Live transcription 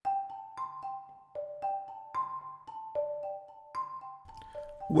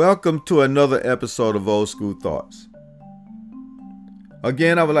Welcome to another episode of Old School Thoughts.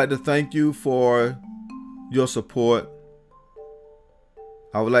 Again, I would like to thank you for your support.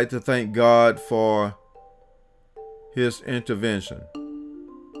 I would like to thank God for His intervention.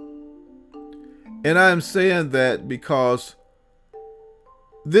 And I am saying that because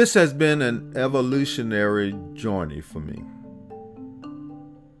this has been an evolutionary journey for me.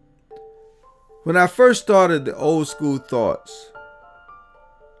 When I first started the Old School Thoughts,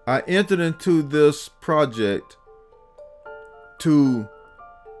 I entered into this project to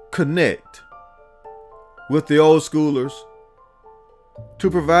connect with the old schoolers, to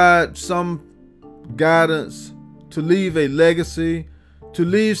provide some guidance, to leave a legacy, to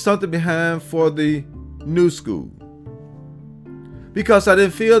leave something behind for the new school. Because I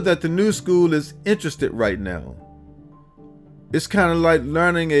didn't feel that the new school is interested right now. It's kind of like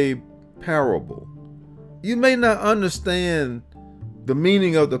learning a parable. You may not understand the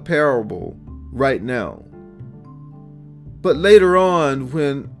meaning of the parable right now, but later on,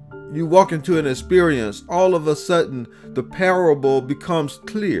 when you walk into an experience, all of a sudden the parable becomes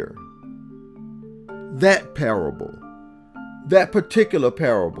clear. That parable, that particular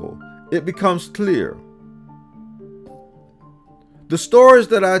parable, it becomes clear. The stories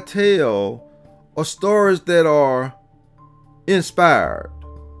that I tell are stories that are inspired.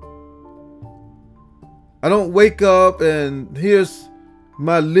 I don't wake up and here's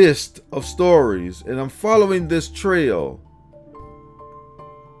my list of stories and I'm following this trail.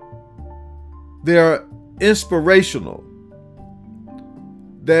 They're inspirational.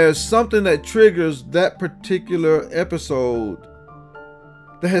 There's something that triggers that particular episode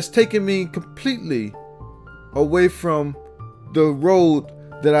that has taken me completely away from the road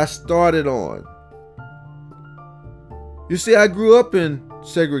that I started on. You see, I grew up in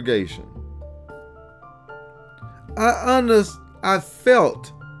segregation. I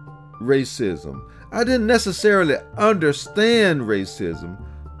felt racism. I didn't necessarily understand racism,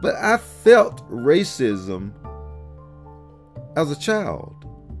 but I felt racism as a child.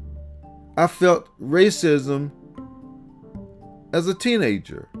 I felt racism as a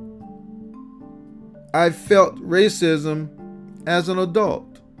teenager. I felt racism as an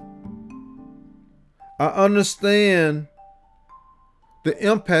adult. I understand the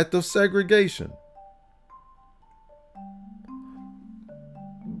impact of segregation.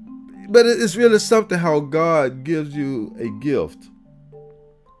 But it's really something how God gives you a gift.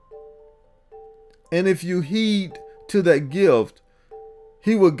 And if you heed to that gift,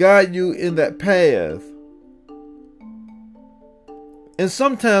 He will guide you in that path. And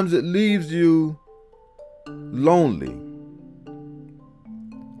sometimes it leaves you lonely.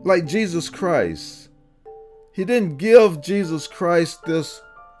 Like Jesus Christ. He didn't give Jesus Christ this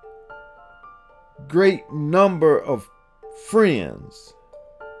great number of friends.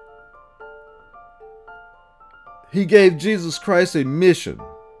 He gave Jesus Christ a mission.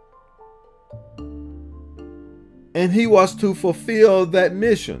 And He was to fulfill that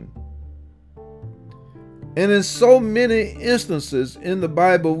mission. And in so many instances in the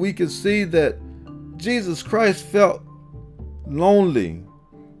Bible, we can see that Jesus Christ felt lonely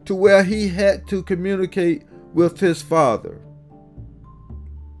to where He had to communicate with His Father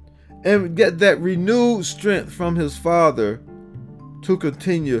and get that renewed strength from His Father to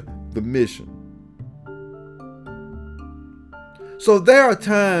continue the mission. So there are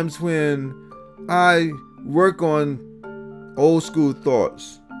times when I work on old school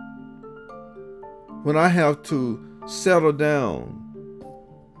thoughts, when I have to settle down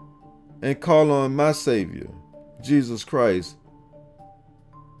and call on my Savior, Jesus Christ,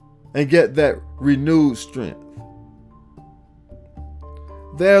 and get that renewed strength.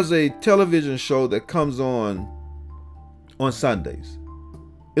 There's a television show that comes on Sundays.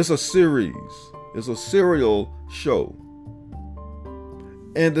 It's a series. It's a serial show.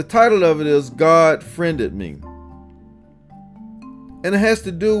 And the title of it is God Friended Me. And it has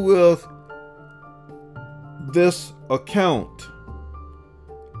to do with this account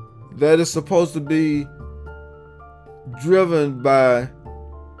that is supposed to be driven by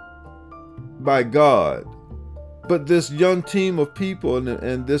God. But this young team of people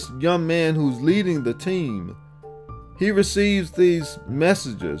and this young man who's leading the team, he receives these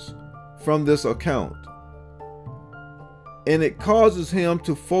messages from this account. And it causes him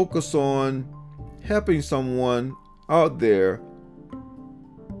to focus on helping someone out there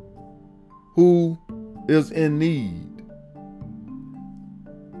who is in need.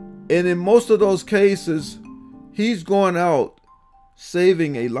 And in most of those cases, he's going out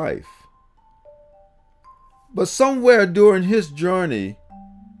saving a life. But somewhere during his journey,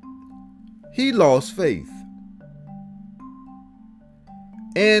 he lost faith.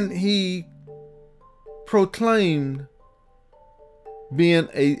 and he proclaimed being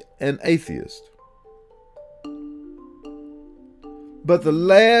an atheist. But the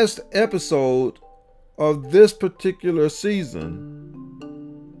last episode of this particular season,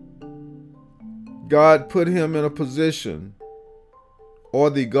 God put him in a position, or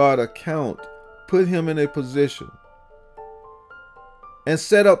the God account put him in a position and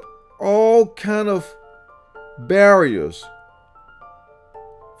set up all kind of barriers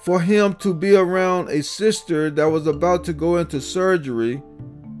for him to be around a sister that was about to go into surgery,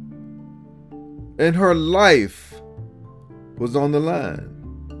 and her life was on the line.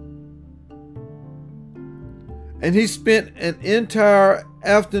 And he spent an entire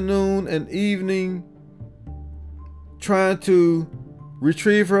afternoon and evening trying to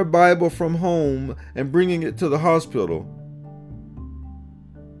retrieve her Bible from home and bringing it to the hospital.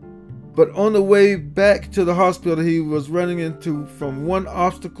 But on the way back to the hospital, he was running into from one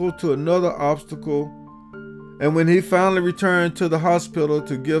obstacle to another obstacle. And when he finally returned to the hospital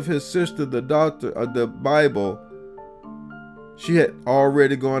to give his sister the Bible, she had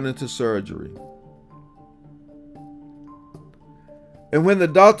already gone into surgery. And when the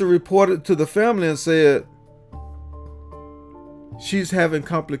doctor reported to the family and said, she's having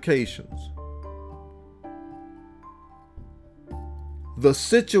complications, the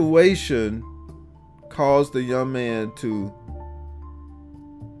situation caused the young man to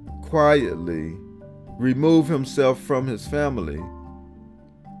quietly remove himself from his family,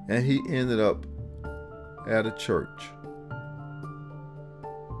 and he ended up at a church.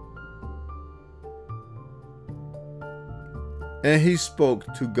 And he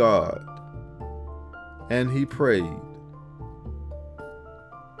spoke to God, and he prayed.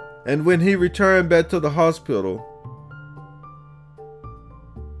 And when he returned back to the hospital,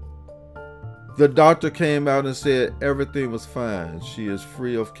 the doctor came out and said everything was fine. She is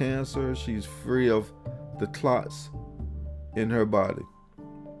free of cancer. She's free of the clots in her body.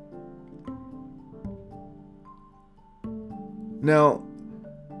 Now,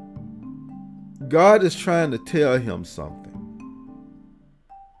 God is trying to tell him something.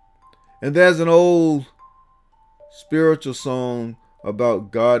 And there's an old spiritual song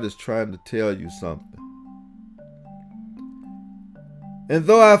about God is trying to tell you something. And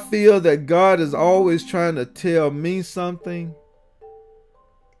though I feel that God is always trying to tell me something,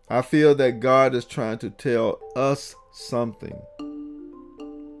 I feel that God is trying to tell us something.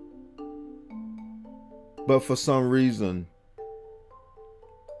 But for some reason,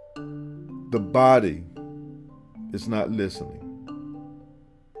 the body is not listening.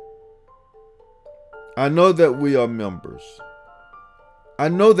 I know that we are members. I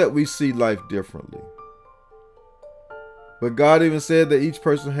know that we see life differently. But God even said that each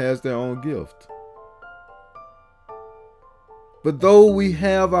person has their own gift. But though we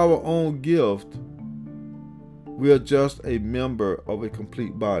have our own gift, we are just a member of a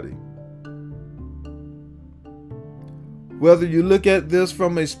complete body. Whether you look at this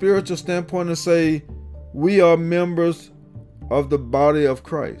from a spiritual standpoint and say, we are members of the body of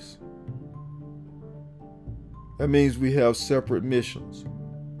Christ, that means we have separate missions.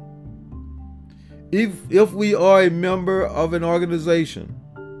 If we are a member of an organization,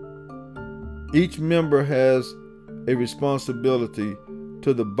 each member has a responsibility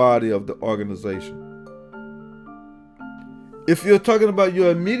to the body of the organization. If you're talking about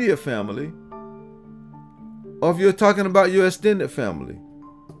your immediate family, or if you're talking about your extended family,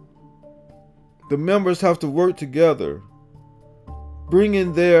 the members have to work together, bring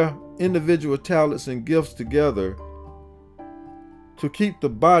in their individual talents and gifts together to keep the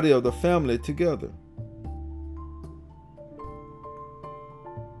body of the family together.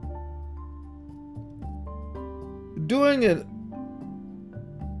 Doing a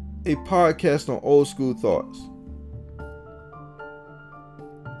podcast on old school thoughts,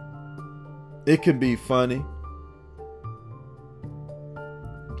 it can be funny,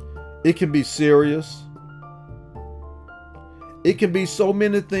 it can be serious, it can be so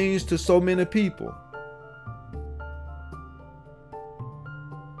many things to so many people.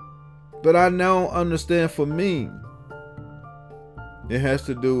 But I now understand, for me, it has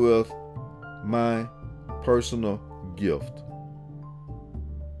to do with my personal gift.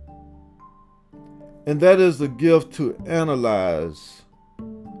 And that is the gift to analyze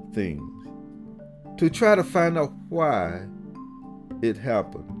things, to try to find out why it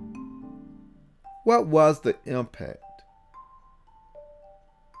happened. What was the impact?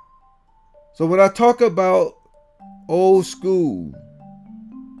 So when I talk about old school,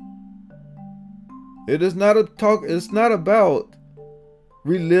 it's not about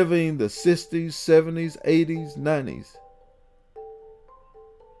reliving the 60s, 70s, 80s, 90s.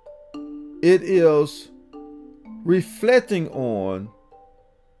 It is reflecting on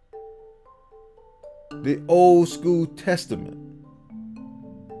the Old School Testament.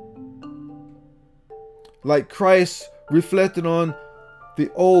 Like Christ reflected on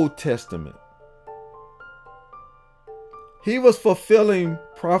the Old Testament. He was fulfilling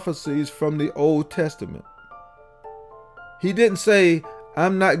prophecies from the Old Testament. He didn't say,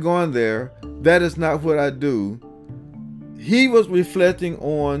 I'm not going there. That is not what I do. He was reflecting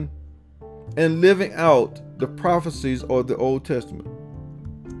on and living out the prophecies of the Old Testament.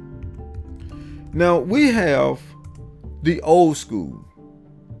 Now we have the old school.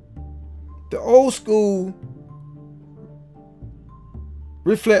 The old school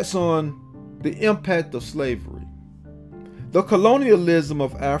reflects on the impact of slavery, the colonialism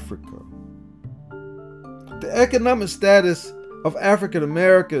of Africa, the economic status of African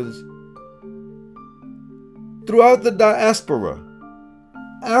Americans throughout the diaspora,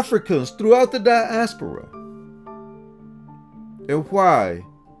 Africans throughout the diaspora, and why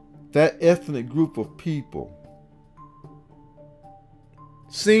that ethnic group of people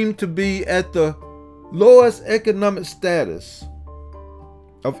seem to be at the lowest economic status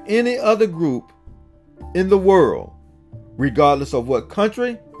of any other group in the world, regardless of what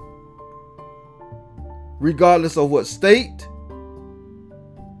country, regardless of what state,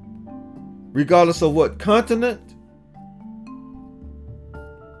 regardless of what continent.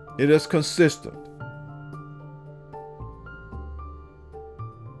 It is consistent.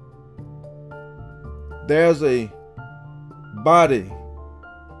 There's a body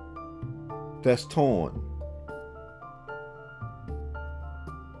that's torn.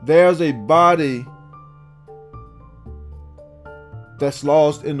 There's a body that's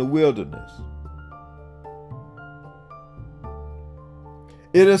lost in the wilderness.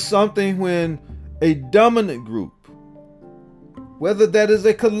 It is something when a dominant group, whether that is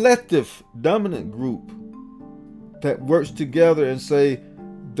a collective dominant group that works together and say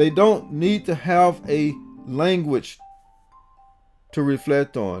they don't need to have a language to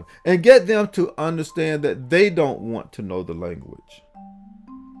reflect on, and get them to understand that they don't want to know the language.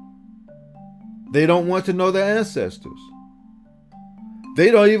 They don't want to know their ancestors. They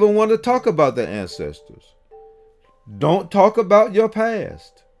don't even want to talk about their ancestors. Don't talk about your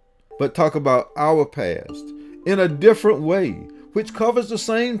past, but talk about our past in a different way, which covers the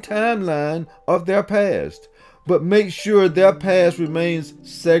same timeline of their past, but make sure their past remains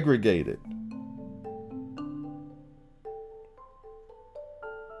segregated.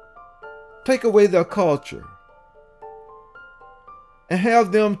 Take away their culture and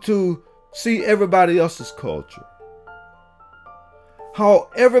have them to see everybody else's culture. How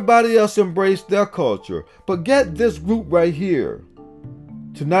everybody else embraced their culture, but get this group right here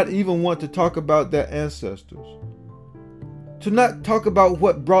to not even want to talk about their ancestors, to not talk about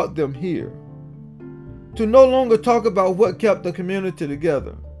what brought them here, to no longer talk about what kept the community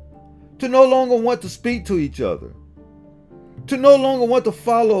together, to no longer want to speak to each other, to no longer want to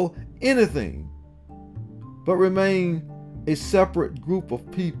follow anything, but remain a separate group of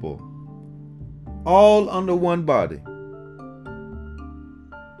people, all under one body.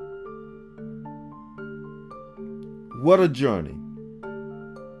 What a journey.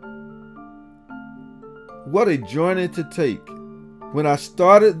 What a journey to take. When I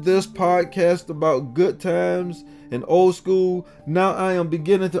started this podcast about good times and old school, now I am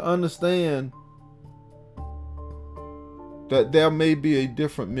beginning to understand that there may be a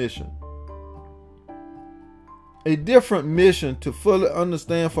different mission. A different mission to fully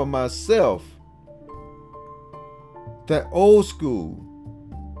understand for myself that old school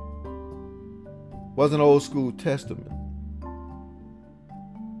was an old school testament.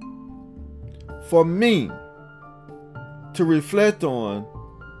 For me to reflect on,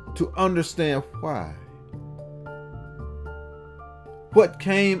 to understand why. What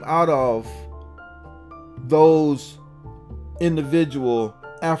came out of those individual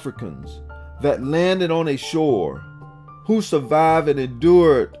Africans that landed on a shore, who survived and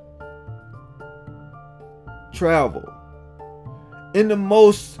endured travel in the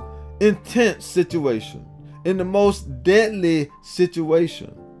most intense situation, in the most deadly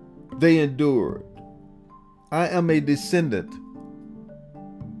situation they endured. I am a descendant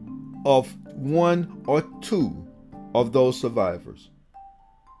of one or two of those survivors.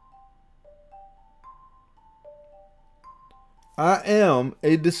 I am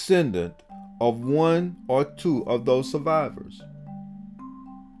a descendant of one or two of those survivors.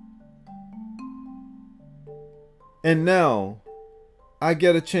 And now I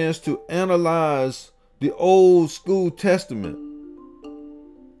get a chance to analyze the old school testament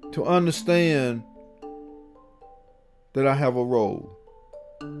to understand that I have a role.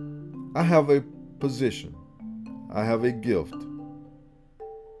 I have a position. I have a gift.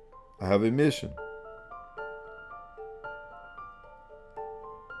 I have a mission.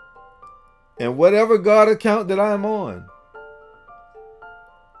 And whatever God account that I'm on,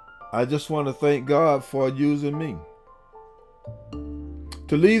 I just want to thank God for using me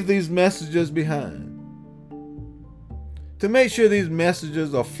to leave these messages behind, to make sure these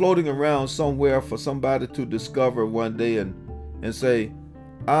messages are floating around somewhere for somebody to discover one day and say,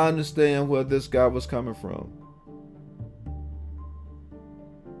 I understand where this guy was coming from.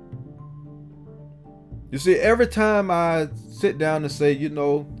 You see, every time I sit down and say,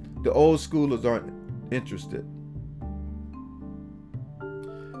 the old schoolers aren't interested,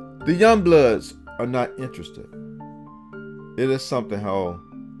 the young bloods are not interested, it is something how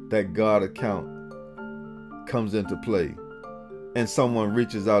that God account comes into play, and someone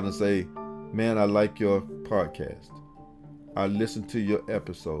reaches out and say, man, I like your podcast. I listened to your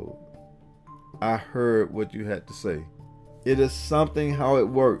episode. I heard what you had to say. It is something how it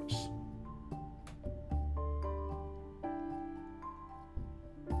works.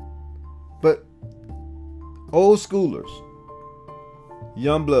 But old schoolers,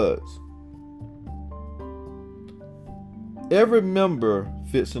 young bloods, every member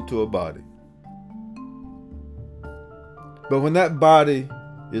fits into a body. But when that body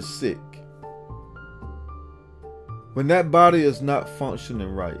is sick, when that body is not functioning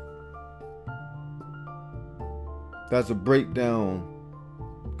right, that's a breakdown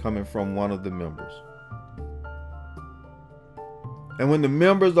coming from one of the members. And when the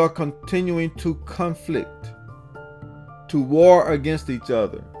members are continuing to conflict, to war against each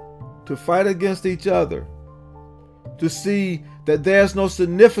other, to fight against each other, to see that there's no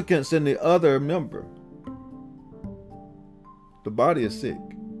significance in the other member, the body is sick.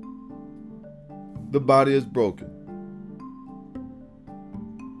 The body is broken.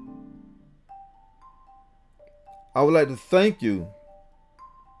 I would like to thank you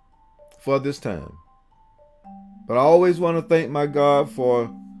for this time. But I always want to thank my God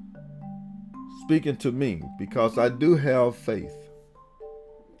for speaking to me, because I do have faith.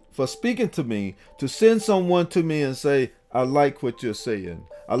 For speaking to me, to send someone to me and say, I like what you're saying.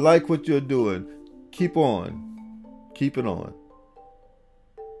 I like what you're doing. Keep on. Keep it on.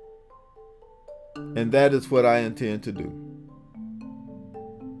 And that is what I intend to do.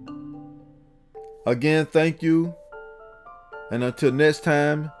 Again, thank you. And until next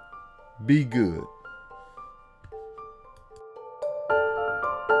time, be good.